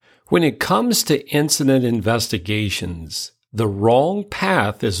When it comes to incident investigations, the wrong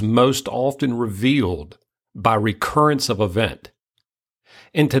path is most often revealed by recurrence of event.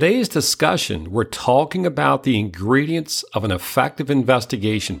 In today's discussion, we're talking about the ingredients of an effective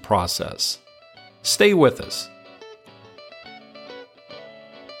investigation process. Stay with us.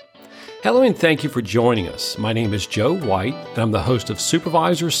 Hello and thank you for joining us. My name is Joe White, and I'm the host of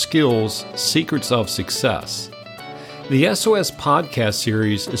Supervisor Skills Secrets of Success. The SOS podcast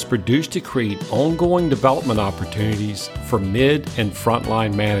series is produced to create ongoing development opportunities for mid and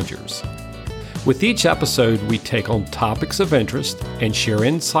frontline managers. With each episode, we take on topics of interest and share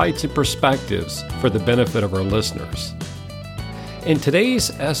insights and perspectives for the benefit of our listeners. In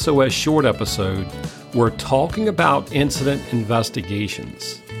today's SOS short episode, we're talking about incident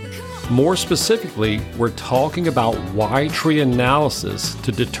investigations. More specifically, we're talking about Y-tree analysis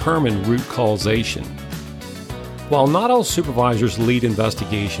to determine root causation. While not all supervisors lead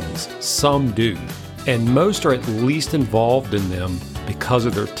investigations, some do, and most are at least involved in them because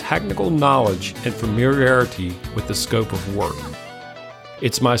of their technical knowledge and familiarity with the scope of work.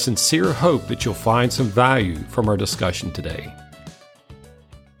 It's my sincere hope that you'll find some value from our discussion today.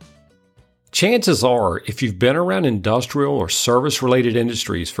 Chances are, if you've been around industrial or service-related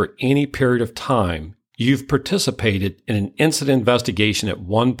industries for any period of time, you've participated in an incident investigation at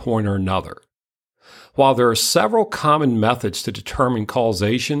one point or another. While there are several common methods to determine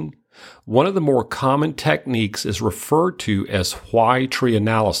causation, one of the more common techniques is referred to as Y-tree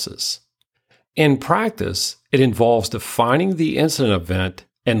analysis. In practice, it involves defining the incident event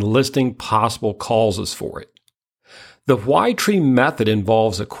and listing possible causes for it. The Y-tree method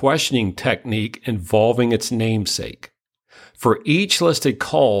involves a questioning technique involving its namesake. For each listed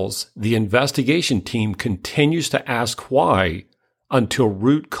cause, the investigation team continues to ask why until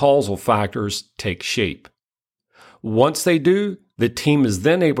root causal factors take shape. Once they do, the team is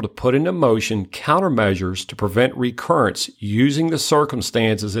then able to put into motion countermeasures to prevent recurrence using the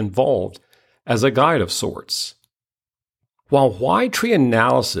circumstances involved as a guide of sorts. While Y-tree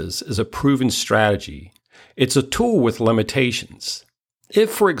analysis is a proven strategy, it's a tool with limitations. If,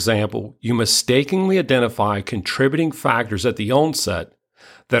 for example, you mistakenly identify contributing factors at the onset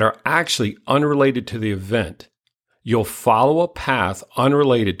that are actually unrelated to the event, you'll follow a path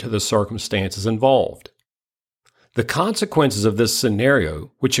unrelated to the circumstances involved. The consequences of this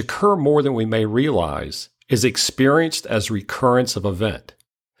scenario, which occur more than we may realize, is experienced as recurrence of event.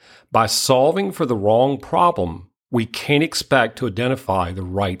 By solving for the wrong problem, we can't expect to identify the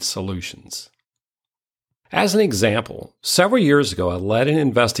right solutions. As an example, several years ago I led an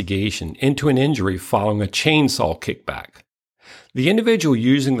investigation into an injury following a chainsaw kickback. The individual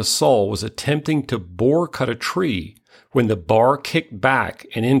using the saw was attempting to bore cut a tree when the bar kicked back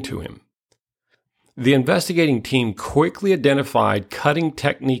and into him. The investigating team quickly identified cutting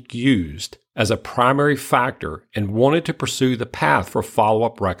technique used as a primary factor and wanted to pursue the path for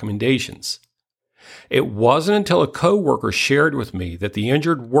follow-up recommendations. It wasn't until a coworker shared with me that the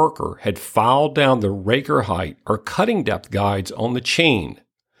injured worker had filed down the raker height or cutting depth guides on the chain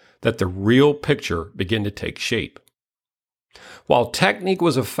that the real picture began to take shape. While technique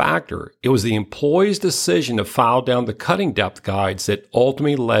was a factor, it was the employee's decision to file down the cutting depth guides that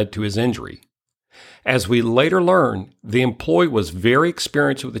ultimately led to his injury. As we later learned, the employee was very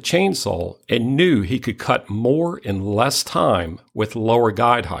experienced with the chainsaw and knew he could cut more in less time with lower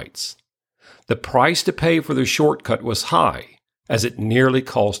guide heights. The price to pay for the shortcut was high, as it nearly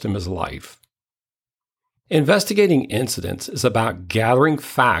cost him his life. Investigating incidents is about gathering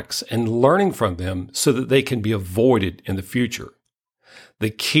facts and learning from them so that they can be avoided in the future. The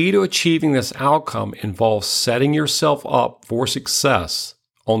key to achieving this outcome involves setting yourself up for success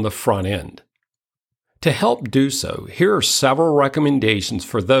on the front end. To help do so, here are several recommendations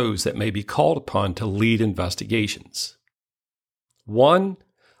for those that may be called upon to lead investigations. 1.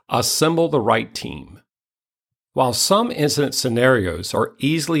 Assemble the right team. While some incident scenarios are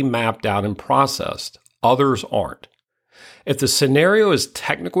easily mapped out and processed, others aren't. If the scenario is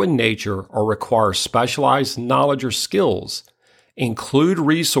technical in nature or requires specialized knowledge or skills, include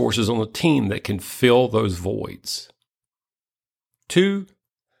resources on the team that can fill those voids. 2.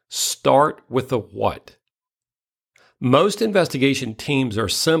 Start with the what. Most investigation teams are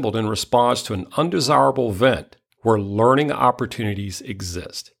assembled in response to an undesirable event where learning opportunities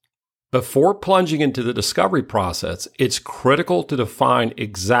exist. Before plunging into the discovery process, it's critical to define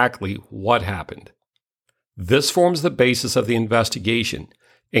exactly what happened. This forms the basis of the investigation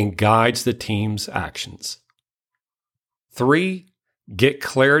and guides the team's actions. 3. Get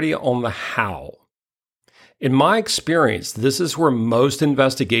clarity on the how. In my experience, this is where most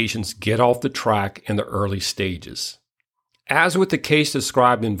investigations get off the track in the early stages. As with the case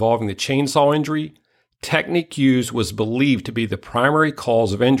described involving the chainsaw injury, technique used was believed to be the primary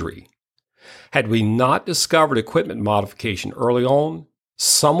cause of injury. Had we not discovered equipment modification early on,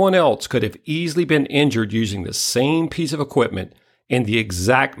 someone else could have easily been injured using the same piece of equipment in the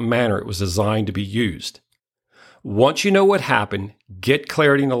exact manner it was designed to be used. Once you know what happened, get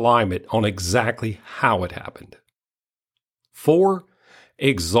clarity and alignment on exactly how it happened. 4.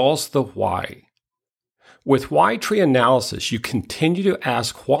 Exhaust the why. With why tree analysis, you continue to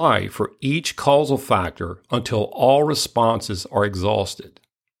ask why for each causal factor until all responses are exhausted.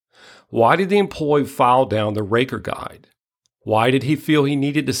 Why did the employee file down the Raker guide? Why did he feel he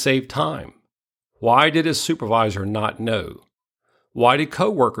needed to save time? Why did his supervisor not know? Why did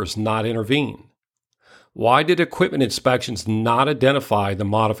coworkers not intervene? Why did equipment inspections not identify the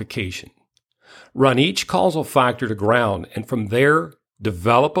modification? Run each causal factor to ground, and from there,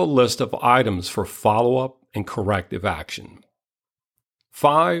 develop a list of items for follow-up and corrective action.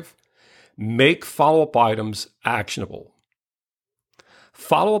 5. Make follow-up items actionable.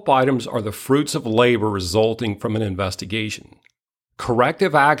 Follow-up items are the fruits of labor resulting from an investigation.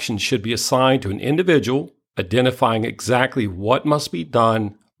 Corrective action should be assigned to an individual, identifying exactly what must be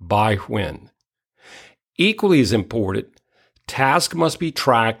done by when. Equally as important, tasks must be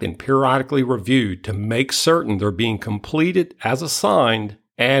tracked and periodically reviewed to make certain they're being completed as assigned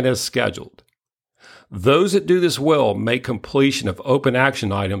and as scheduled. Those that do this well make completion of open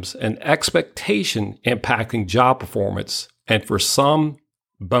action items an expectation impacting job performance, and for some,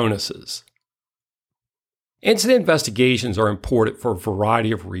 bonuses. Incident investigations are important for a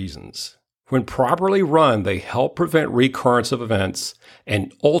variety of reasons. When properly run, they help prevent recurrence of events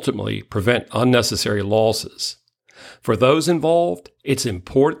and ultimately prevent unnecessary losses. For those involved, it's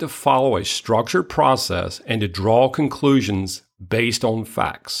important to follow a structured process and to draw conclusions based on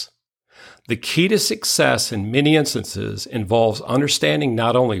facts. The key to success in many instances involves understanding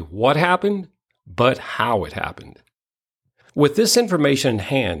not only what happened, but how it happened. With this information in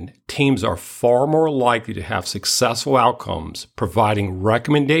hand, teams are far more likely to have successful outcomes, providing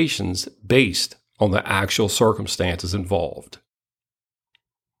recommendations based on the actual circumstances involved.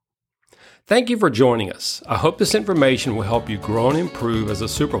 Thank you for joining us. I hope this information will help you grow and improve as a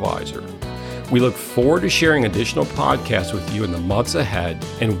supervisor. We look forward to sharing additional podcasts with you in the months ahead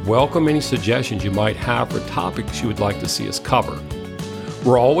and welcome any suggestions you might have for topics you would like to see us cover.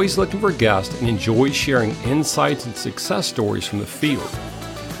 We're always looking for guests and enjoy sharing insights and success stories from the field.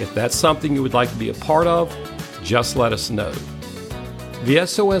 If that's something you would like to be a part of, just let us know. The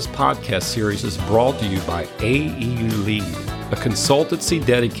SOS podcast series is brought to you by AEU Lead, a consultancy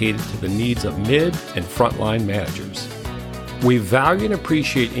dedicated to the needs of mid and frontline managers. We value and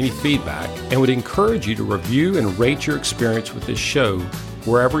appreciate any feedback and would encourage you to review and rate your experience with this show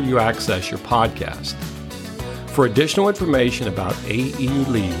wherever you access your podcast. For additional information about AEU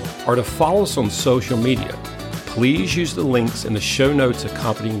Lead or to follow us on social media, please use the links in the show notes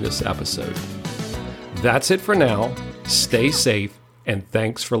accompanying this episode. That's it for now. Stay safe, and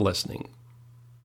thanks for listening.